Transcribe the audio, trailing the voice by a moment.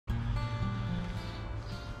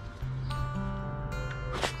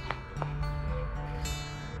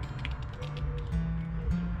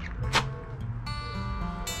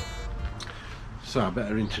So I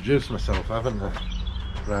better introduce myself, haven't I?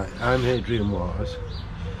 Right, I'm Adrian Waters.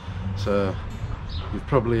 So you've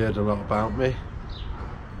probably heard a lot about me,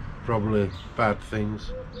 probably bad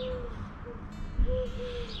things.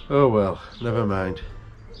 Oh well, never mind.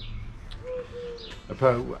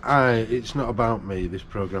 It's not about me, this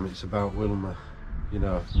programme, it's about Wilma. You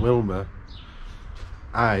know, Wilma,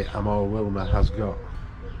 I am all Wilma has got.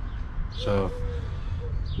 So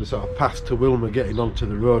the sort of path to Wilma getting onto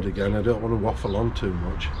the road again, I don't want to waffle on too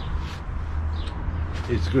much.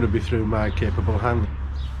 It's going to be through my capable hand.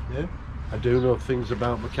 Yeah, I do know things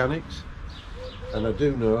about mechanics, and I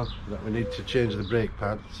do know that we need to change the brake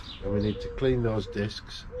pads, and we need to clean those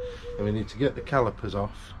discs, and we need to get the calipers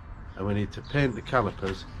off, and we need to paint the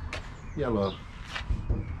calipers yellow.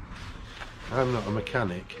 I'm not a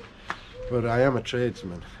mechanic, but I am a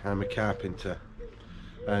tradesman. I'm a carpenter,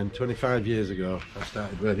 and 25 years ago I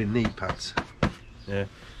started wearing knee pads. Yeah,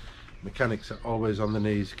 mechanics are always on the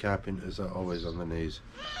knees, carpenters are always on the knees.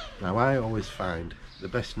 Now I always find the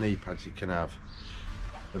best knee pads you can have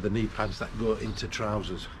are the knee pads that go into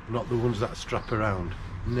trousers, not the ones that strap around.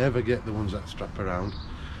 Never get the ones that strap around.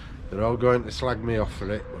 They're all going to slag me off for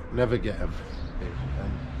it, but never get them.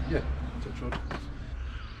 Yeah, touch wood.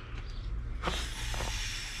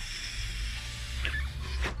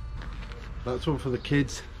 That's one for the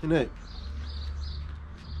kids, isn't it?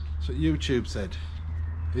 So YouTube said,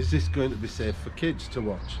 is this going to be safe for kids to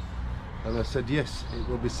watch? And I said, yes, it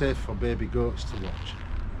will be safe for baby goats to watch.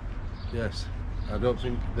 Yes, I don't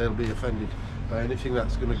think they'll be offended by anything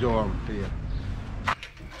that's going to go on here.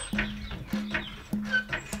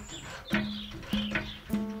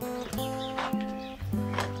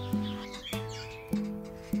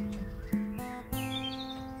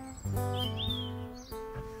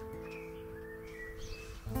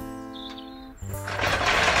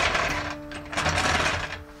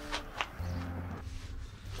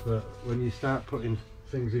 But when you start putting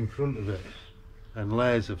things in front of it and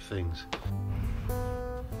layers of things.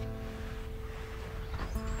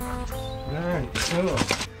 Right, so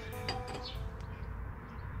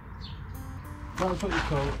that's what you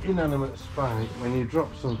call inanimate spike when you drop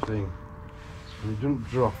something and it doesn't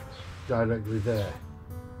drop directly there.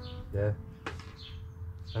 Yeah?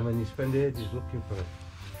 And then you spend ages looking for it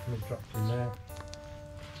and it drops in there.